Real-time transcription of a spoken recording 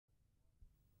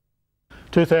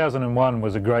2001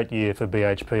 was a great year for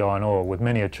BHP Iron Ore, with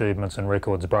many achievements and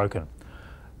records broken.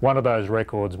 One of those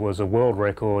records was a world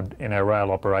record in our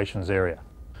rail operations area.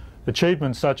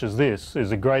 Achievements such as this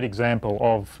is a great example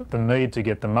of the need to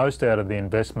get the most out of the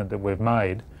investment that we've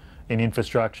made in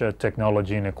infrastructure,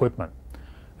 technology and equipment.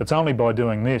 It's only by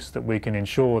doing this that we can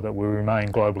ensure that we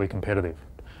remain globally competitive.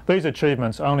 These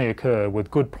achievements only occur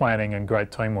with good planning and great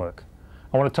teamwork.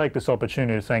 I want to take this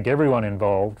opportunity to thank everyone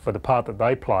involved for the part that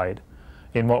they played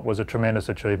in what was a tremendous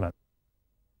achievement.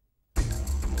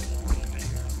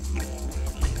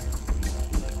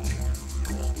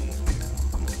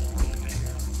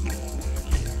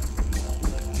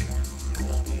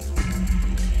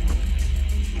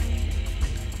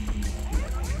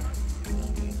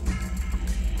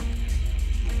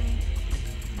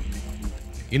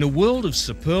 In a world of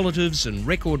superlatives and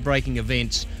record-breaking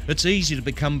events, it's easy to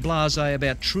become blasé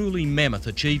about truly mammoth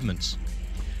achievements.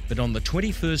 But on the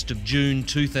 21st of June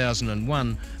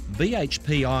 2001,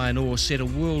 BHP Iron Ore set a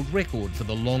world record for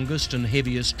the longest and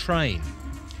heaviest train,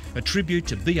 a tribute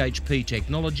to BHP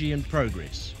technology and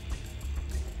progress.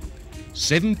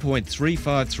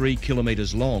 7.353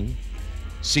 kilometres long,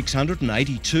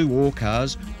 682 ore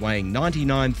cars weighing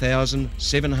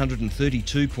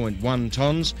 99,732.1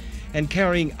 tonnes and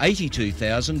carrying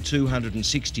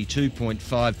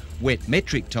 82,262.5 wet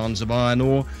metric tonnes of iron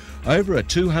ore over a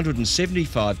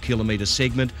 275 kilometre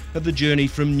segment of the journey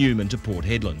from Newman to Port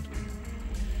Hedland.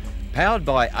 Powered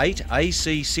by 8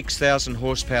 AC 6,000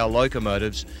 horsepower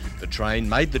locomotives, the train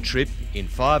made the trip in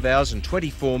 5 hours and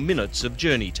 24 minutes of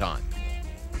journey time.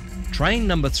 Train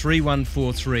number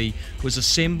 3143 was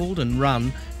assembled and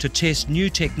run to test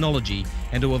new technology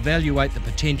and to evaluate the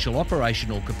potential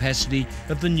operational capacity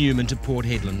of the Newman to Port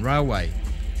Hedland Railway,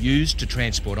 used to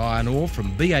transport iron ore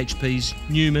from BHP's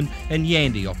Newman and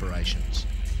Yandi operations.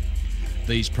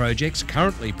 These projects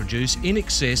currently produce in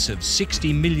excess of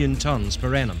 60 million tonnes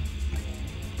per annum.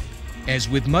 As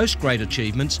with most great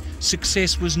achievements,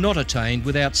 success was not attained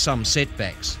without some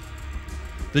setbacks.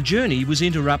 The journey was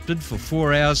interrupted for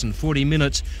 4 hours and 40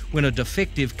 minutes when a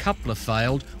defective coupler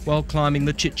failed while climbing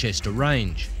the Chichester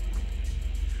Range.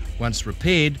 Once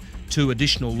repaired, 2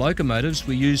 additional locomotives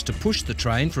were used to push the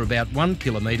train for about 1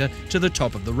 kilometre to the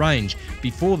top of the range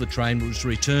before the train was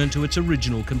returned to its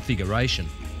original configuration.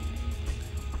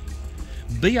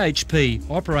 BHP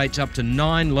operates up to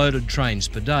 9 loaded trains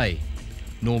per day,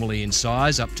 normally in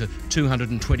size up to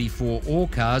 224 ore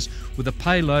cars with a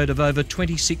payload of over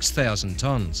 26,000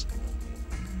 tonnes.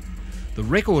 The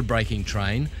record-breaking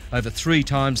train, over 3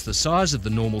 times the size of the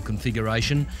normal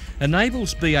configuration,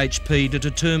 enables BHP to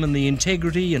determine the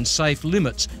integrity and safe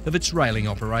limits of its railing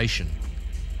operation.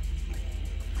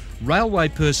 Railway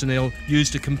personnel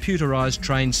used a computerised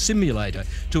train simulator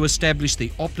to establish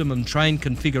the optimum train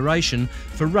configuration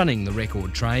for running the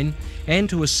record train and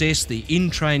to assess the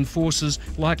in-train forces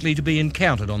likely to be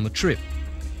encountered on the trip.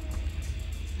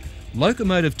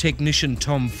 Locomotive technician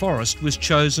Tom Forrest was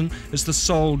chosen as the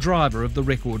sole driver of the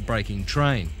record-breaking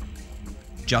train.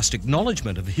 Just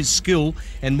acknowledgement of his skill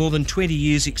and more than 20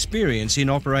 years' experience in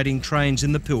operating trains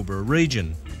in the Pilbara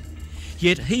region.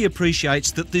 Yet he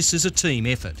appreciates that this is a team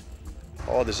effort.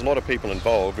 Oh, there's a lot of people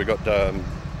involved. We've got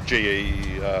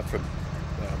GE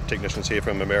technicians here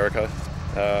from America.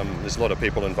 There's a lot of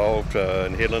people involved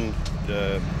in Hedland,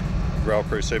 rail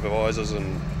crew supervisors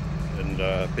and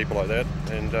people like that.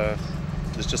 And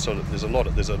there's a lot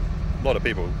of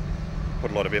people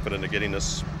put a lot of effort into getting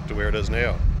this to where it is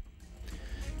now.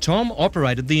 Tom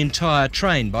operated the entire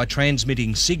train by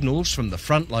transmitting signals from the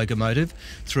front locomotive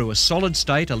through a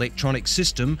solid-state electronic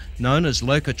system known as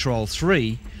Locotrol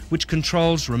 3, which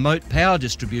controls remote power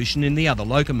distribution in the other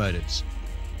locomotives.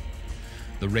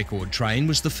 The record train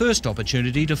was the first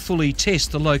opportunity to fully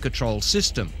test the Locotrol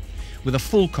system, with a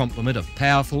full complement of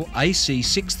powerful AC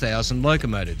 6,000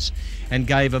 locomotives, and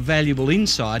gave a valuable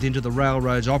insight into the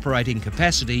railroad's operating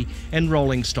capacity and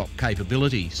rolling stock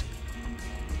capabilities.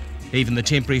 Even the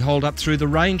temporary hold-up through the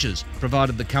ranges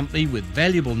provided the company with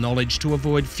valuable knowledge to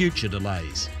avoid future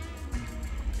delays.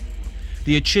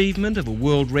 The achievement of a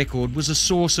world record was a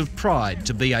source of pride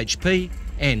to BHP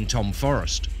and Tom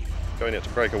Forrest. Going out to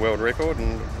break a world record,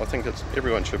 and I think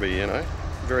everyone should be,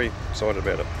 very excited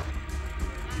about it.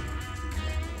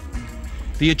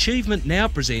 The achievement now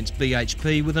presents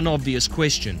BHP with an obvious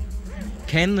question.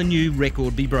 Can the new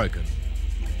record be broken?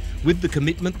 With the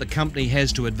commitment the company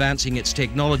has to advancing its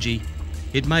technology,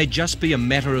 it may just be a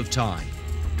matter of time.